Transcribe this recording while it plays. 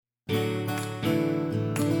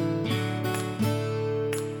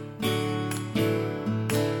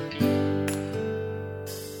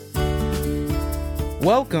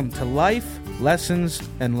Welcome to Life, Lessons,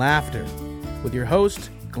 and Laughter with your host,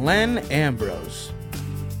 Glenn Ambrose.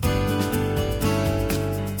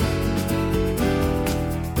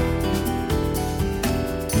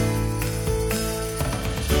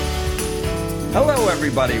 Hello,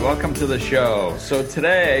 everybody. Welcome to the show. So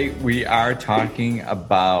today we are talking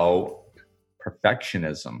about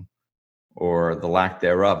perfectionism or the lack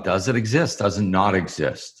thereof. Does it exist? Does it not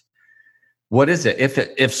exist? What is it?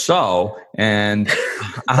 If so, and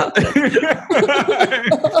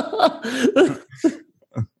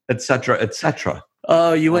et cetera.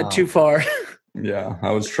 Oh, you went too far. Yeah,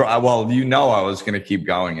 I was trying. Well, I was going to keep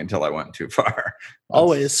going until I went too far.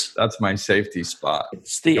 Always. That's my safety spot.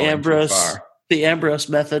 It's the Ambrose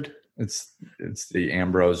method. It's the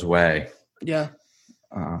Ambrose way. Yeah.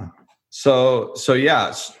 So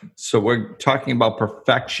we're talking about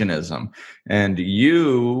perfectionism, and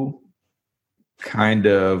you kind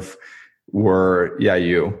of were,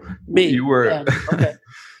 Me. You were, yeah. Okay.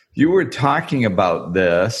 You were talking about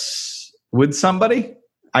this with somebody.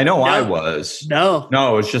 I know. No. I was. No,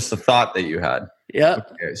 it was just a thought that you had. Yeah.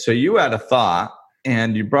 Okay, so you had a thought,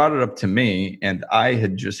 and you brought it up to me, and I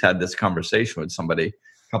had just had this conversation with somebody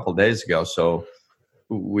a couple of days ago. So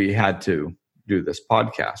we had to do this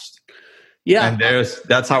podcast. Yeah. And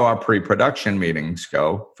that's how our pre-production meetings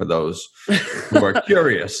go, for those who are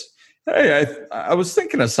curious. Hey, I was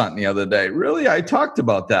thinking of something the other day. Really? I talked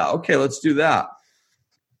about that. Okay, let's do that.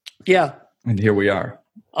 Yeah. And here we are.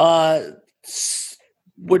 Do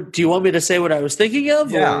you want me to say what I was thinking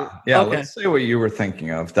of? Yeah. Or? Yeah. Okay. Let's say what you were thinking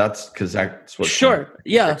of. That's what. Sure.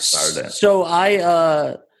 Yeah. Started. So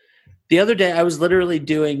the other day I was literally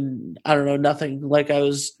doing, nothing. Like I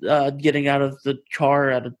was getting out of the car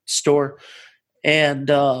at a store, and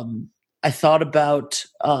I thought about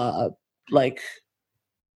like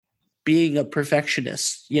being a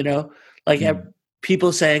perfectionist.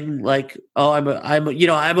 People saying like, "Oh, I'm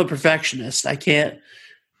a perfectionist. I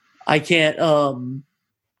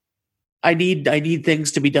need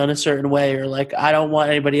things to be done a certain way," or like, "I don't want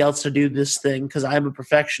anybody else to do this thing because I'm a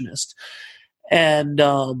perfectionist." And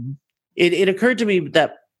it occurred to me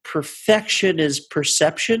that perfection is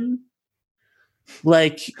perception.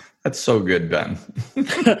 Like, that's so good, Ben.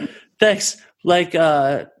 Thanks.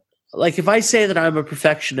 Like if I say that I'm a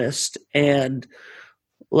perfectionist and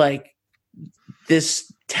like this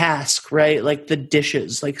task, right? Like the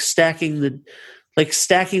dishes, like stacking the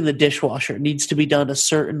dishwasher needs to be done a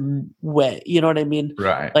certain way. You know what I mean?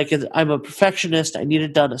 Right. Like I'm a perfectionist. I need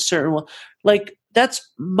it done a certain way. Like that's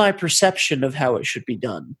my perception of how it should be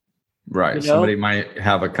done. Right. You know? Somebody might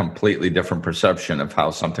have a completely different perception of how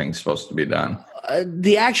something's supposed to be done.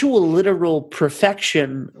 The actual literal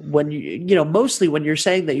perfection, when mostly when you're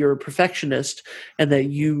saying that you're a perfectionist and that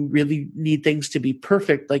you really need things to be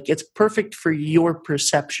perfect, like it's perfect for your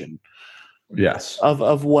perception. Yes.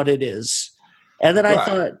 Of what it is. And then I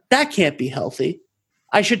thought, that can't be healthy.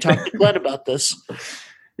 I should talk to Glenn about this.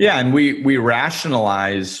 Yeah, and we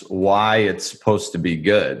rationalize why it's supposed to be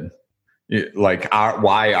good. Like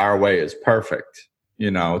why our way is perfect,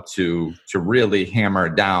 to really hammer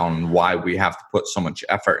down why we have to put so much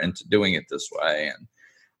effort into doing it this way.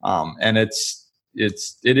 And it's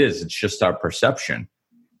just our perception.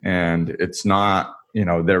 And it's not,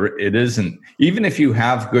 it isn't, even if you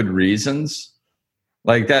have good reasons,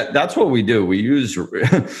 like that's what we do.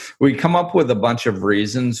 We come up with a bunch of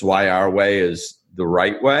reasons why our way is the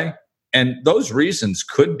right way. And those reasons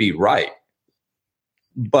could be right,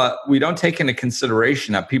 but we don't take into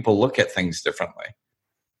consideration that people look at things differently.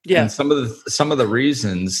 Yeah. And some of the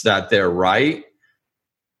reasons that they're right,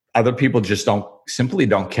 other people just simply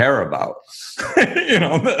don't care about.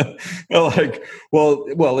 They're like,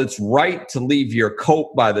 well, it's right to leave your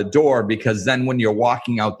coat by the door because then when you're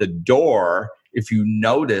walking out the door, if you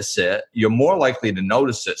notice it, you're more likely to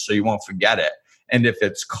notice it so you won't forget it. And if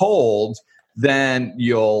it's cold, then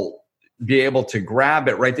you'll be able to grab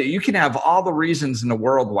it right there. You can have all the reasons in the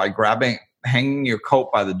world why hanging your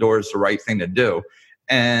coat by the door is the right thing to do.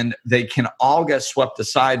 And they can all get swept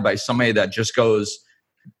aside by somebody that just goes,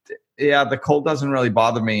 yeah, the cold doesn't really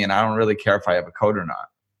bother me and I don't really care if I have a coat or not.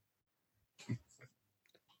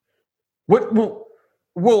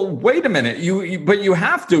 Well, wait a minute. But you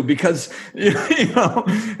have to because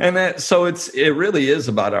and so it really is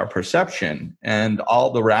about our perception and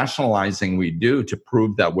all the rationalizing we do to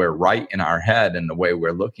prove that we're right in our head and the way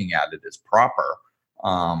we're looking at it is proper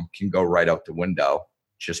can go right out the window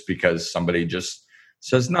just because somebody just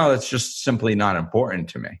says no, it's just simply not important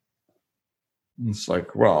to me. It's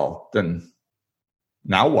like, well, then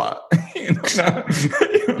now what?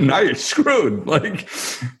 Now you're screwed. Like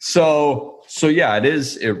so So yeah,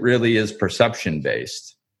 it really is perception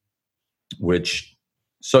based, which,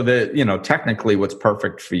 so that, technically what's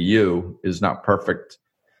perfect for you is not perfect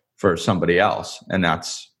for somebody else. And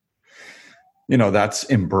that's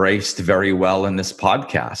embraced very well in this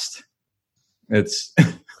podcast. It's,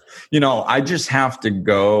 I just have to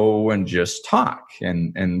go and just talk,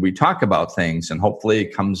 and we talk about things, and hopefully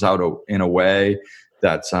it comes out in a way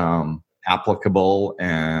that's applicable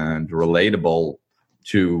and relatable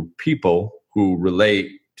to people who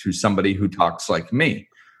relate to somebody who talks like me.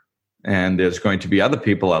 And there's going to be other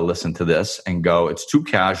people that listen to this and go, it's too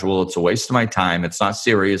casual, it's a waste of my time, it's not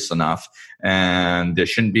serious enough, and this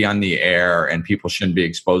shouldn't be on the air, and people shouldn't be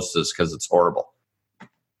exposed to this because it's horrible.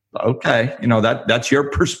 Okay, that's your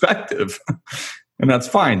perspective, and that's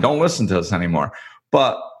fine. Don't listen to us anymore.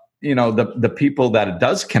 But the people that it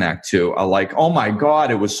does connect to are like, oh my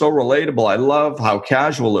God, it was so relatable. I love how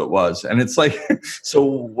casual it was. And it's like, so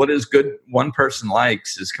what is good one person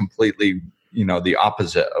likes is completely, the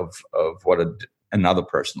opposite of what another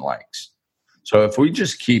person likes. So if we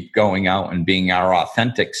just keep going out and being our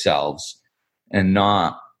authentic selves and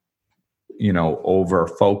not, over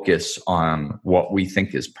focus on what we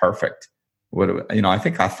think is perfect. I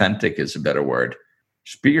think authentic is a better word.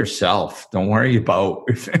 Just be yourself. Don't worry about,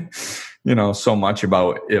 so much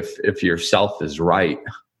about if yourself is right.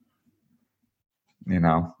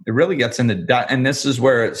 It really gets into that. And this is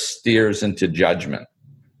where it steers into judgment.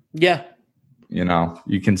 Yeah.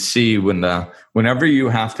 You can see whenever you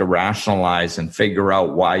have to rationalize and figure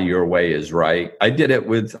out why your way is right. I did it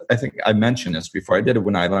I think I mentioned this before. I did it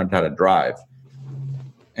when I learned how to drive.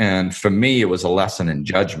 And for me, it was a lesson in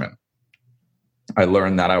judgment. I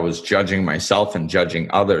learned that I was judging myself and judging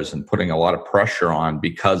others and putting a lot of pressure on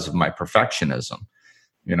because of my perfectionism.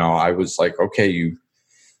 I was like, okay, you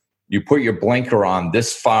put your blinker on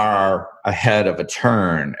this far ahead of a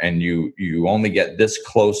turn, and you only get this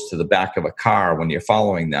close to the back of a car when you're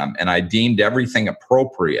following them. And I deemed everything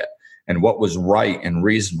appropriate and what was right and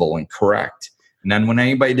reasonable and correct. And then when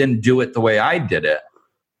anybody didn't do it the way I did it,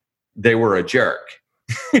 they were a jerk,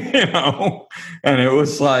 and it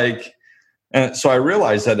was like, and so I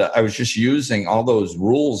realized that I was just using all those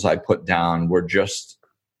rules I put down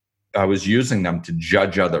I was using them to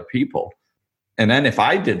judge other people. And then if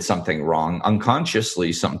I did something wrong,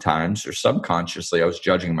 unconsciously sometimes or subconsciously, I was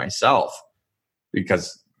judging myself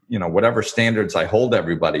because, whatever standards I hold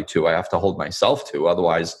everybody to, I have to hold myself to.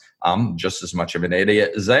 Otherwise, I'm just as much of an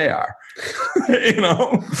idiot as they are,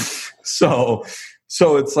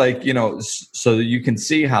 So it's like, so you can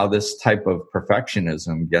see how this type of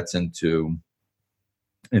perfectionism gets into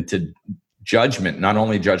judgment, not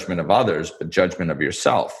only judgment of others, but judgment of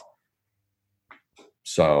yourself.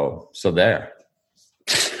 So there.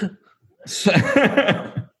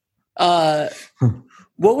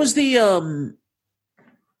 What was the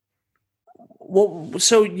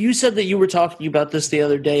so you said that you were talking about this the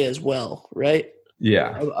other day as well, right?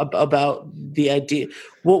 Yeah. About the idea.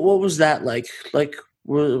 What was that like? Like,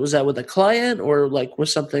 was that with a client, or like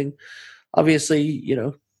was something, obviously,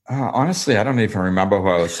 honestly, I don't even remember who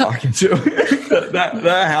I was talking to.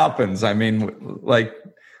 that happens. I mean, like,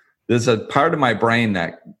 there's a part of my brain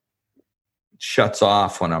that shuts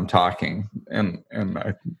off when I'm talking, and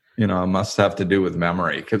I, it must have to do with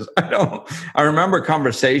memory, because I remember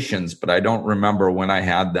conversations, but I don't remember when I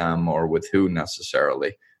had them or with who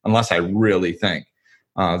necessarily, unless I really think.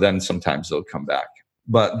 Then sometimes they'll come back.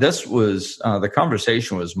 But this was the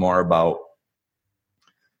conversation was more about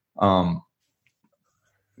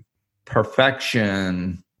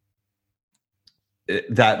perfection.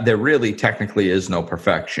 That there really technically is no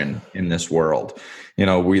perfection in this world.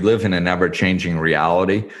 We live in an ever-changing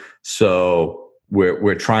reality. So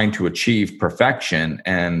we're trying to achieve perfection,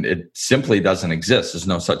 and it simply doesn't exist. There's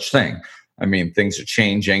no such thing. I mean, things are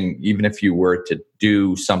changing. Even if you were to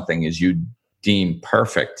do something as you deem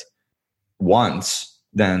perfect once,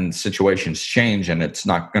 then situations change, and it's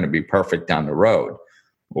not going to be perfect down the road.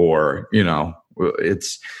 Or,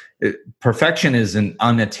 perfection is an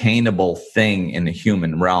unattainable thing in the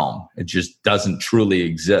human realm. It just doesn't truly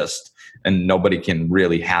exist, and nobody can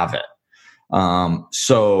really have it.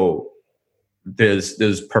 So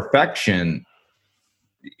there's perfection,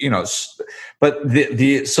 but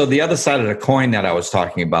the other side of the coin that I was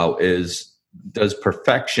talking about is, does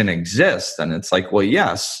perfection exist? And it's like, well,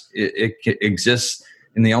 yes, it exists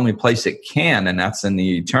in the only place it can, and that's in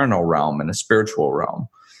the eternal realm, in the spiritual realm.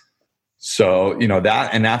 So,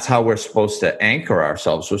 that's how we're supposed to anchor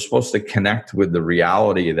ourselves. We're supposed to connect with the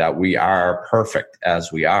reality that we are perfect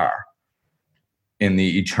as we are in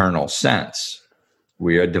the eternal sense.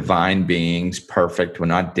 We are divine beings, perfect. We're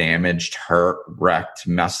not damaged, hurt, wrecked,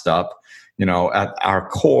 messed up. At our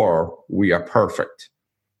core, we are perfect,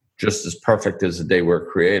 just as perfect as the day we're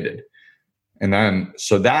created. And then,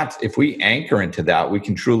 so that if we anchor into that, we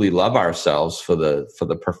can truly love ourselves for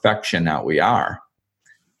the perfection that we are.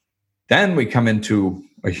 Then we come into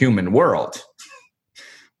a human world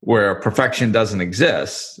where perfection doesn't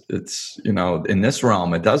exist. It's, in this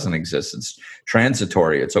realm, it doesn't exist. It's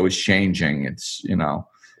transitory. It's always changing. It's,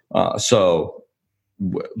 but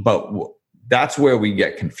that's where we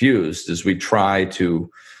get confused, is we try to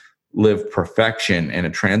live perfection in a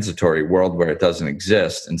transitory world where it doesn't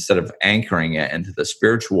exist, instead of anchoring it into the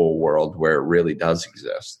spiritual world where it really does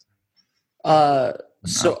exist. So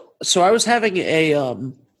I was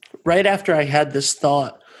having right after I had this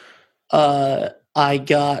thought, I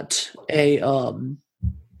got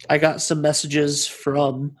some messages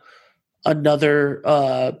from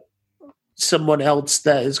another someone else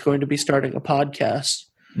that is going to be starting a podcast.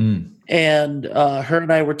 And her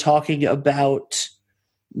and I were talking about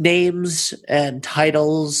names and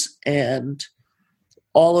titles and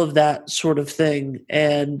all of that sort of thing.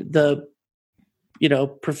 And the,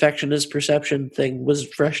 perfection is perception thing was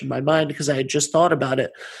fresh in my mind because I had just thought about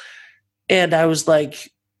it. And I was like,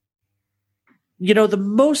 the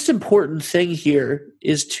most important thing here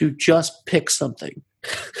is to just pick something.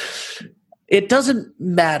 It doesn't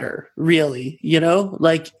matter really,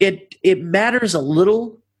 like it matters a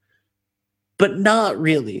little, but not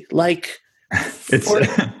really. Like,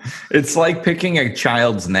 it's like picking a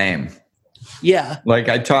child's name. Yeah. Like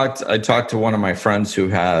I talked to one of my friends who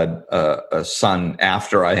had a son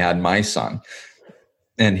after I had my son.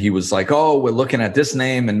 And he was like, oh, we're looking at this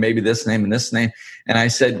name and maybe this name and this name. And I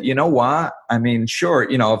said, you know what? I mean, sure.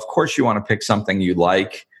 Of course you want to pick something you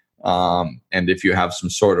like. And if you have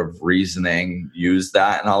some sort of reasoning, use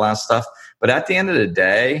that and all that stuff. But at the end of the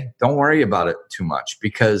day, don't worry about it too much,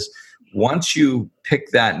 because once you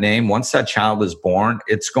pick that name, once that child is born,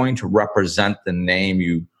 it's going to represent the name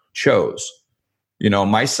you chose.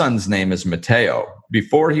 My son's name is Mateo.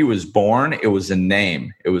 Before he was born, it was a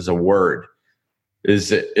name. It was a word.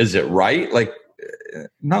 Is it right? Like,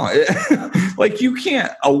 no, like you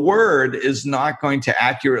can't, a word is not going to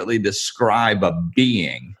accurately describe a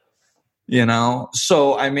being,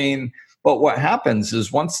 So, I mean, but what happens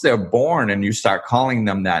is once they're born and you start calling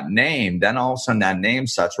them that name, then all of a sudden that name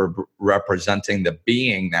starts representing the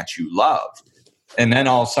being that you love. And then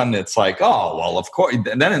all of a sudden it's like, oh, well, of course,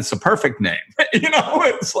 and then it's a perfect name.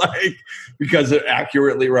 It's like, because it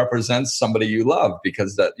accurately represents somebody you love,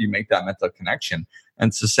 because that you make that mental connection. And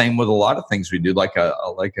it's the same with a lot of things we do, like a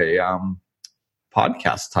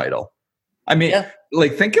podcast title. I mean,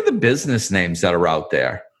 like think of the business names that are out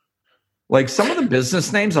there. Like some of the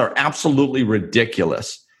business names are absolutely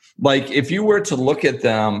ridiculous. Like if you were to look at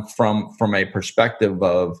them from a perspective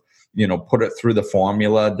of, put it through the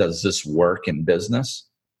formula, does this work in business?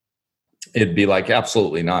 It'd be like,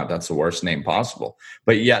 absolutely not. That's the worst name possible.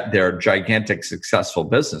 But yet they're gigantic, successful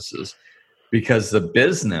businesses because the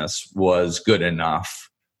business was good enough.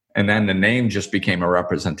 And then the name just became a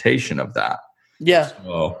representation of that. Yeah.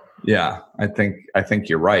 So, yeah, I think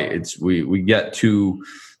you're right. It's we get too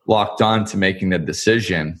locked on to making the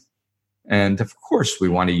decision. And of course we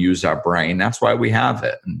want to use our brain. That's why we have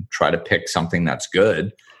it, and try to pick something that's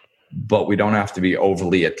good. But we don't have to be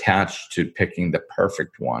overly attached to picking the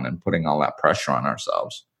perfect one and putting all that pressure on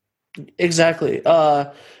ourselves. Exactly.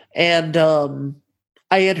 And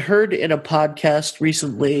I had heard in a podcast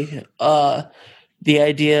recently the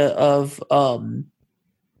idea of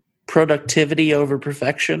productivity over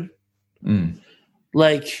perfection.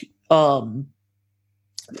 Like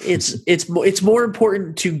it's more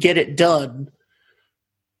important to get it done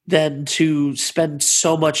than to spend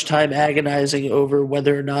so much time agonizing over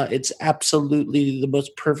whether or not it's absolutely the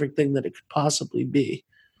most perfect thing that it could possibly be.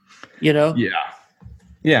 Yeah.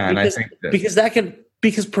 And I think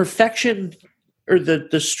because perfection, or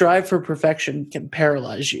the strive for perfection, can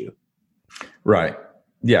paralyze you. Right.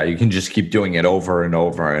 Yeah. You can just keep doing it over and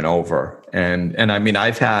over and over. And I mean,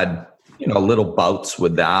 I've had, little bouts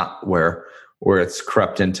with that where it's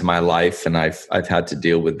crept into my life, and I've had to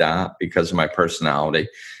deal with that because of my personality.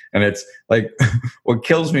 And it's like, what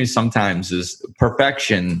kills me sometimes is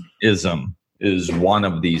perfectionism is one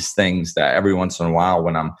of these things that every once in a while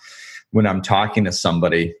when I'm talking to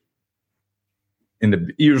somebody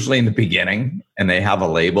usually in the beginning, and they have a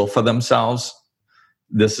label for themselves,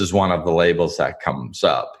 this is one of the labels that comes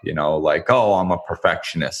up, like, oh, I'm a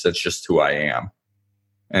perfectionist. That's just who I am.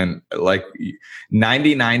 And like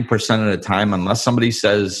 99% of the time, unless somebody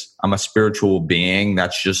says I'm a spiritual being,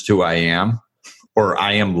 that's just who I am, or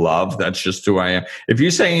I am love, that's just who I am. If you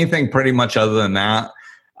say anything pretty much other than that,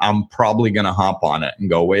 I'm probably going to hop on it and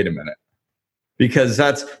go, wait a minute. because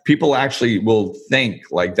that's people actually will think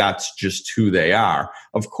like that's just who they are.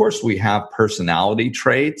 Of course, we have personality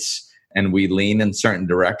traits and we lean in certain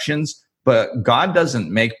directions, but God doesn't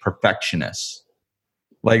make perfectionists.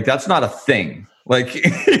 Like that's not a thing. Like,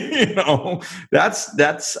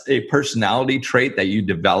 that's a personality trait that you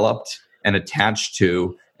developed and attached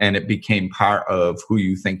to, and it became part of who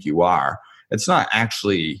you think you are. It's not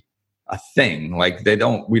actually a thing. Like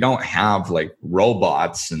we don't have like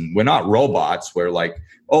robots, and we're not robots. We're like,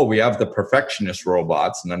 oh, we have the perfectionist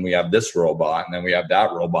robots, and then we have this robot, and then we have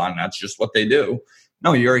that robot, and that's just what they do.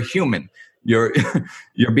 No, you're a human. Your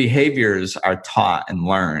behaviors are taught and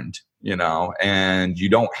learned, and you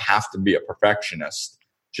don't have to be a perfectionist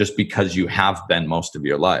just because you have been most of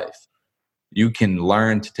your life. You can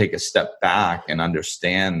learn to take a step back and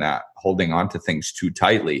understand that holding on to things too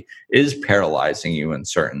tightly is paralyzing you in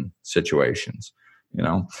certain situations,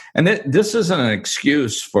 and this isn't an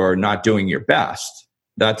excuse for not doing your best.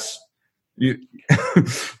 That's you,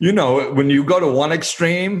 when you go to one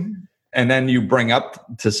extreme and then you bring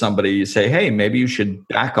up to somebody, you say, hey, maybe you should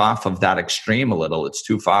back off of that extreme a little. It's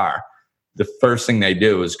too far. The first thing they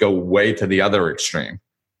do is go way to the other extreme.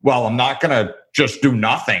 Well, I'm not going to just do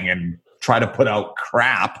nothing and try to put out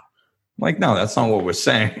crap. I'm like, no, that's not what we're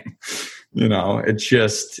saying. It's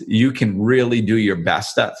just, you can really do your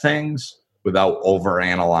best at things without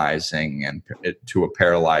overanalyzing and to a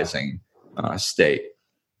paralyzing state.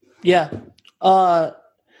 Yeah.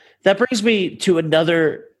 That brings me to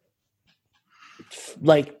another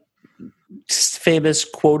like famous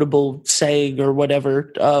quotable saying or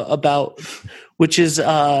whatever about, which is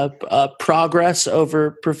progress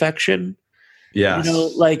over perfection. Yes.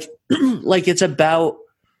 Like it's about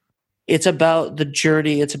the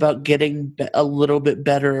journey. It's about getting a little bit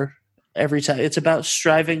better every time. It's about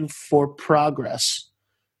striving for progress,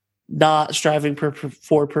 not striving for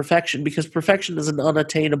perfection, because perfection is an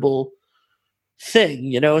unattainable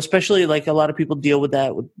thing, especially like a lot of people deal with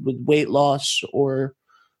that with weight loss or,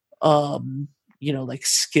 like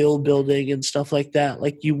skill building and stuff like that.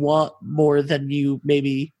 Like you want more than you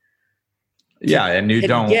maybe and you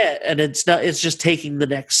don't get, and it's just taking the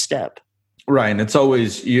next step. Right. And it's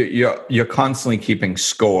always, you're constantly keeping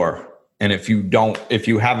score. And if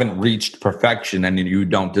you haven't reached perfection, then you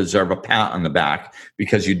don't deserve a pat on the back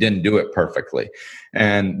because you didn't do it perfectly.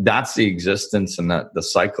 And that's the existence and the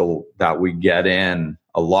cycle that we get in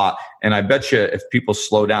a lot. And I bet you if people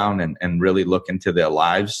slow down and really look into their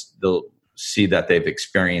lives, they'll see that they've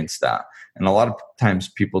experienced that. And a lot of times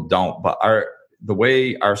people don't, but the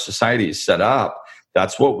way our society is set up,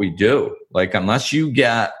 that's what we do. Like, unless you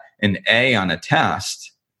get an A on a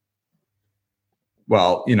test,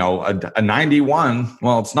 well, a 91,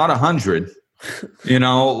 well, it's not 100,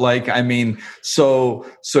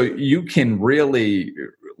 so you can really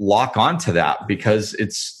lock onto that because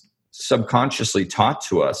it's subconsciously taught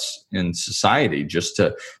to us in society just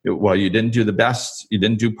to, well, you didn't do the best, you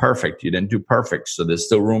didn't do perfect, so there's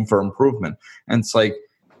still room for improvement. And it's like,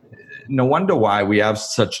 no wonder why we have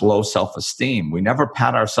such low self-esteem. We never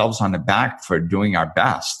pat ourselves on the back for doing our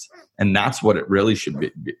best. And that's what it really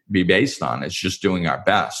should be based on. It's just doing our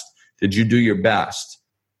best. Did you do your best?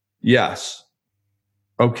 Yes.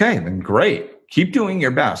 Okay, then great. Keep doing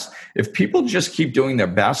your best. If people just keep doing their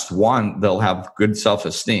best, one, they'll have good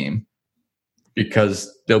self-esteem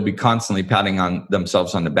because they'll be constantly patting on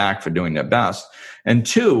themselves on the back for doing their best. And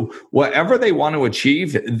two, whatever they want to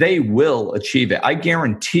achieve, they will achieve it. I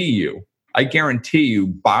guarantee you,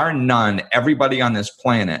 bar none, everybody on this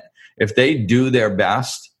planet, if they do their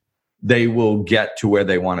best, they will get to where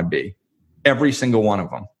they want to be. Every single one of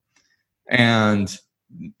them. And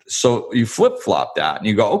so you flip-flop that and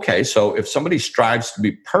you go, okay, so if somebody strives to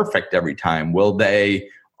be perfect every time, will they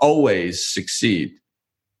always succeed?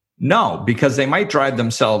 No, because they might drive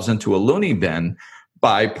themselves into a loony bin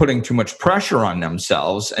by putting too much pressure on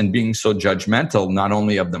themselves and being so judgmental, not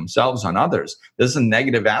only of themselves, on others. There's a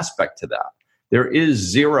negative aspect to that. There is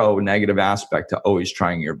zero negative aspect to always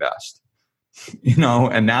trying your best.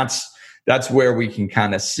 And that's where we can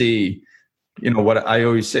kind of see, what I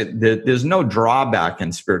always say, there's no drawback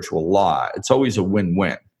in spiritual law. It's always a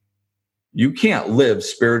win-win. You can't live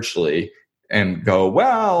spiritually and go,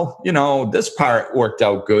 well, this part worked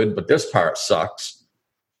out good, but this part sucks.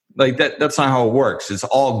 Like that's not how it works. It's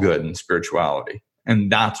all good in spirituality.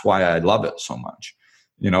 And that's why I love it so much,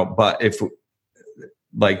 but if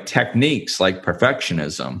like techniques like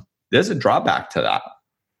perfectionism, there's a drawback to that.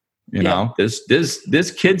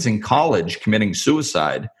 There's kids in college committing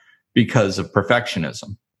suicide because of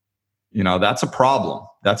perfectionism. That's a problem.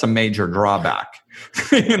 That's a major drawback.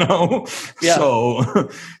 Yeah.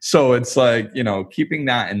 So it's like, keeping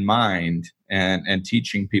that in mind and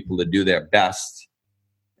teaching people to do their best,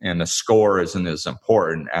 and the score isn't as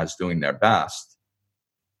important as doing their best.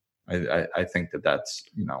 I think that's,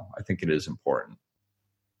 I think it is important.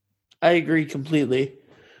 I agree completely.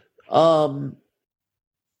 What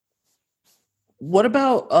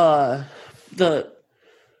about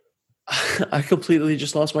I completely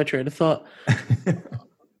just lost my train of thought.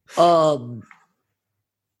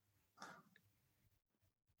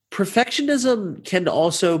 Perfectionism can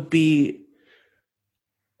also be,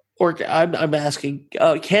 or I'm asking,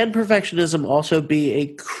 can perfectionism also be a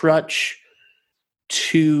crutch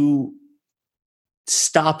to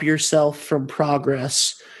stop yourself from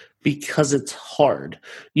progress because it's hard?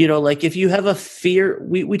 Like if you have a fear,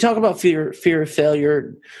 we talk about fear of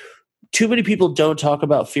failure. Too many people don't talk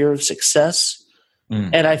about fear of success.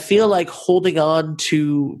 And I feel like holding on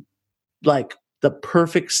to like the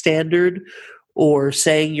perfect standard or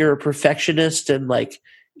saying you're a perfectionist and like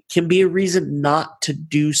can be a reason not to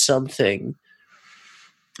do something.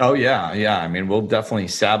 Oh yeah. Yeah. I mean, we'll definitely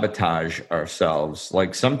sabotage ourselves.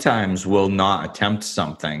 Like sometimes we'll not attempt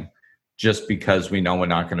something just because we know we're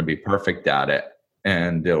not going to be perfect at it,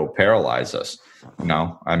 and it'll paralyze us.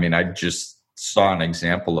 I mean, I just saw an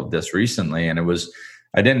example of this recently, and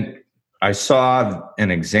I saw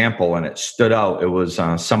an example and it stood out. It was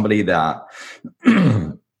somebody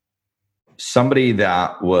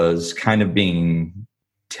that was kind of being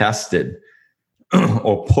tested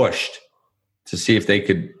or pushed to see if they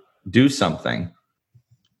could do something.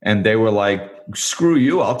 And they were like, screw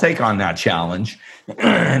you, I'll take on that challenge.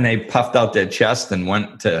 And they puffed out their chest and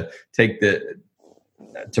went to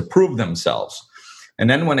prove themselves. And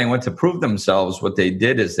then when they went to prove themselves, what they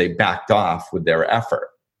did is they backed off with their effort.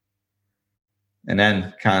 And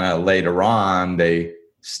then kind of later on, they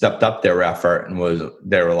stepped up their effort and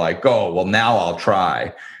they were like, oh, well, now I'll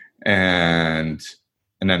try. And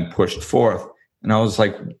then pushed forth. And I was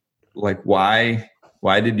like, why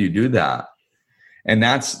did you do that? And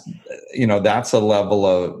that's a level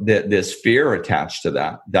of this fear attached to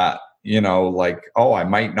that, like, oh, I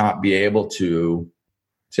might not be able to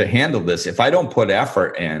handle this. If I don't put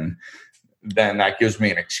effort in, then that gives me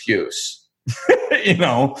an excuse.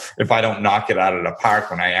 If I don't knock it out of the park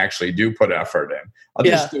when I actually do put effort in,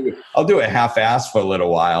 I'll do it half-assed for a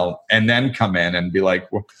little while and then come in and be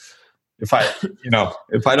like, well, if I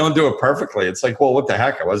don't do it perfectly, it's like, well, what the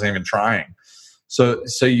heck? I wasn't even trying. So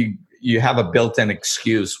you have a built-in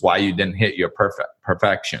excuse why you didn't hit your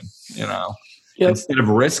perfection, instead of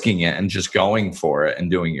risking it and just going for it and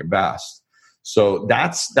doing your best. So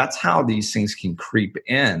that's how these things can creep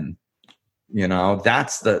in.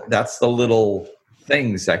 That's the little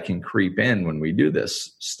things that can creep in when we do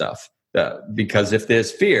this stuff. Because if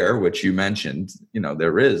there's fear, which you mentioned,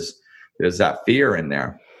 there's that fear in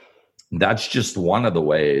there. That's just one of the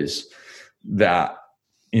ways that,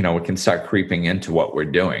 it can start creeping into what we're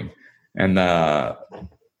doing. And,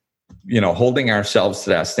 holding ourselves to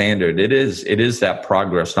that standard, it is that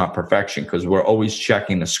progress, not perfection, because we're always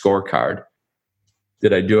checking the scorecard.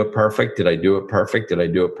 Did I do it perfect? Did I do it perfect? Did I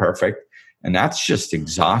do it perfect? And that's just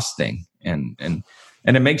exhausting. And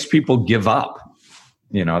it makes people give up.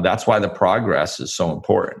 That's why the progress is so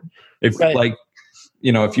important. If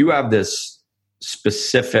if you have this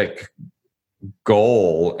specific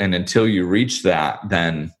goal and until you reach that,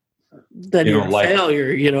 then you're a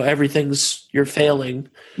failure. You're failing.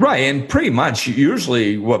 Right. And pretty much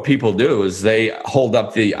usually what people do is they hold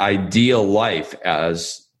up the ideal life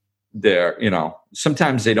as their,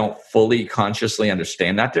 sometimes they don't fully consciously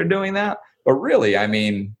understand that they're doing that. But really, I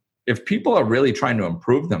mean, if people are really trying to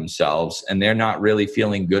improve themselves and they're not really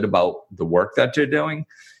feeling good about the work that they're doing,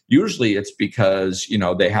 usually it's because,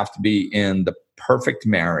 they have to be in the perfect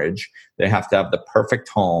marriage. They have to have the perfect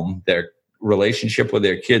home. Their relationship with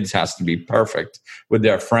their kids has to be perfect. With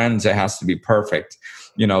their friends, it has to be perfect.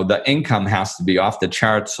 The income has to be off the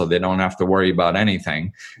charts so they don't have to worry about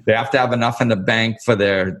anything. They have to have enough in the bank for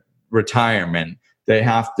their retirement. They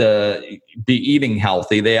have to be eating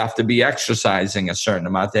healthy. They have to be exercising a certain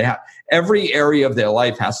amount. Every area of their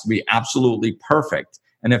life has to be absolutely perfect.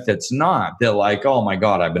 And if it's not, they're like, oh my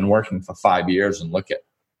God, I've been working for 5 years and look at,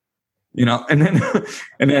 and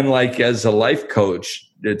then like as a life coach,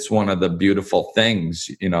 it's one of the beautiful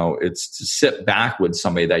things, it's to sit back with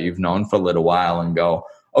somebody that you've known for a little while and go,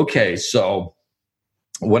 okay, so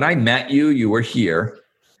when I met you, you were here.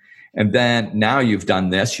 And then now you've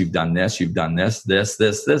done this, you've done this, you've done this, this,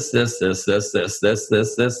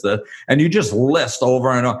 and you just list over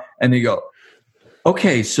and over. And you go,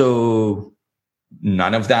 okay, so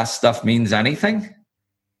none of that stuff means anything?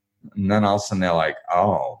 And then all of a sudden they're like,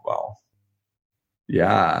 oh, well,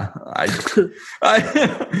 yeah, I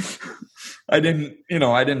I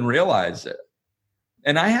didn't realize it.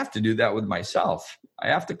 And I have to do that with myself. I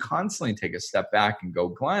have to constantly take a step back and go,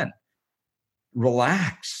 Glenn,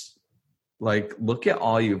 relax. Like, look at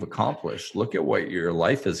all you've accomplished. Look at what your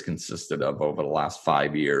life has consisted of over the last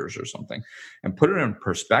 5 years or something, and put it in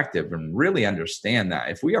perspective and really understand that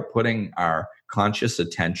if we are putting our conscious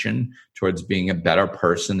attention towards being a better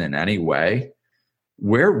person in any way,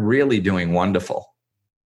 we're really doing wonderful.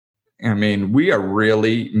 I mean, we are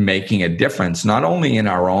really making a difference, not only in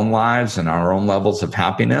our own lives and our own levels of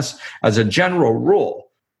happiness. As a general rule,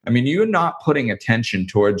 I mean, you're not putting attention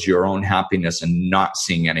towards your own happiness and not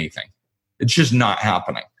seeing anything. It's just not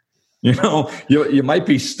happening. You might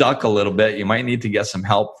be stuck a little bit. You might need to get some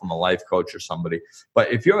help from a life coach or somebody. But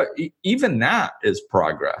even that is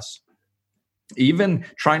progress. Even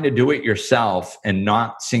trying to do it yourself and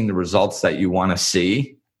not seeing the results that you want to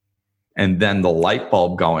see, and then the light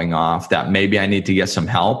bulb going off that maybe I need to get some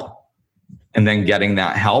help, and then getting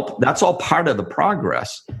that help, that's all part of the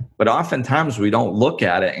progress. But oftentimes we don't look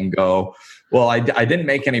at it and go, well, I didn't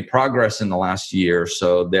make any progress in the last year,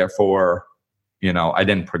 so therefore, I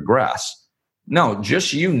didn't progress. No,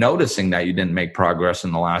 just you noticing that you didn't make progress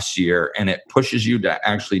in the last year and it pushes you to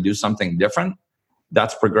actually do something different,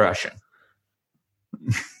 that's progression.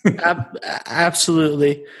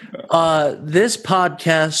 Absolutely. This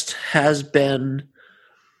podcast has been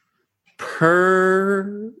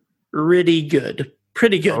pretty good.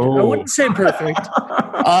 Pretty good. Oh. I wouldn't say perfect.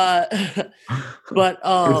 But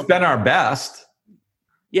it's been our best.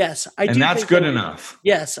 Yes, and that's good enough.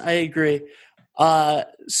 Yes, I agree.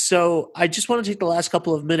 So I just want to take the last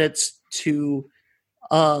couple of minutes to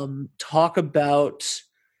talk about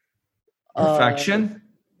perfection.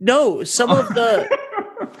 No, some of the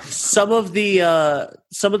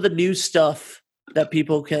new stuff that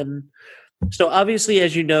people can. So obviously,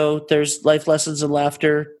 as you know, there's Life Lessons and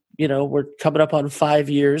Laughter. We're coming up on 5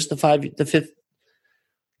 years. The fifth.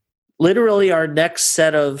 Literally, our next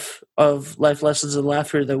set of Life Lessons and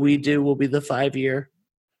Laughter that we do will be the 5-year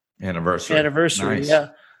anniversary. Nice. Yeah.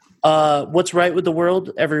 What's Right with the World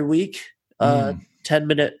every week.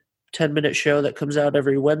 10-minute show that comes out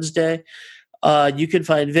every Wednesday. You can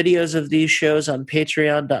find videos of these shows on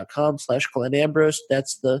patreon.com/Glenn Ambrose.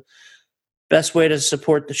 That's the best way to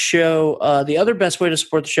support the show. The other best way to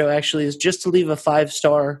support the show actually is just to leave a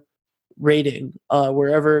 5-star rating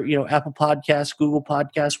wherever, Apple Podcasts, Google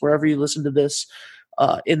Podcasts, wherever you listen to this,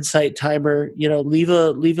 Insight Timer, leave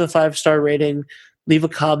a 5-star rating, leave a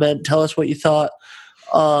comment, tell us what you thought.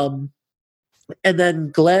 And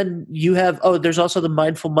then Glenn, you have, there's also the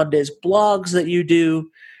Mindful Mondays blogs that you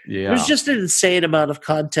do. Yeah. There's just an insane amount of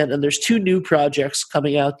content, and there's 2 new projects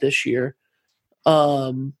coming out this year.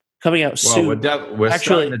 Coming out soon. We're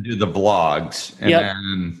starting to do the blogs, and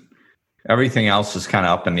then everything else is kind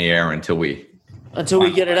of up in the air until we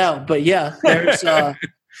get it out. But yeah, there's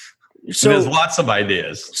there's lots of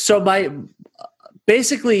ideas. So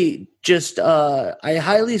basically just I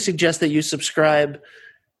highly suggest that you subscribe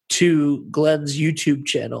to Glenn's YouTube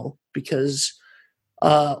channel, because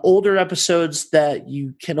older episodes that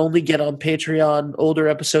you can only get on Patreon, older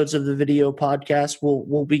episodes of the video podcast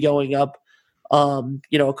will be going up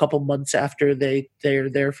a couple months after they're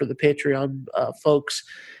there for the Patreon folks.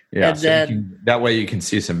 Yeah, and so then that way you can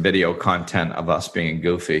see some video content of us being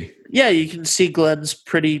goofy. Yeah, you can see Glenn's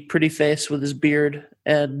pretty face with his beard,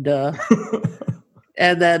 and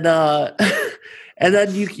and then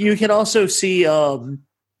you can also see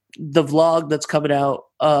the vlog that's coming out,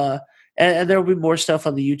 and there will be more stuff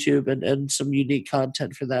on the YouTube and some unique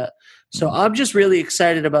content for that. So I'm just really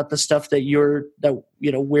excited about the stuff that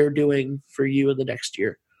we're doing for you in the next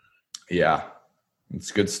year. Yeah,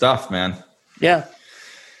 it's good stuff, man. Yeah.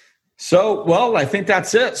 So, well, I think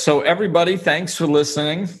that's it. So everybody, thanks for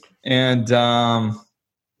listening, and do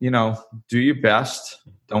your best.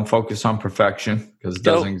 Don't focus on perfection, because it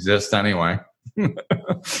doesn't exist anyway.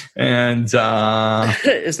 And is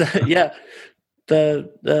that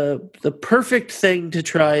the perfect thing to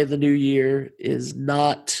try the new year is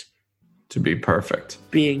not to be perfect.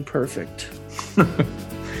 Being perfect.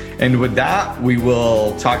 And with that, we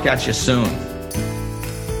will talk at you soon.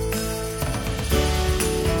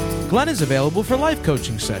 Glenn is available for life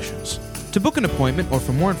coaching sessions. To book an appointment or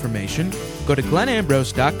for more information, go to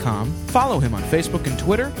glennambrose.com, follow him on Facebook and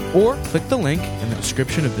Twitter, or click the link in the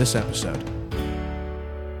description of this episode.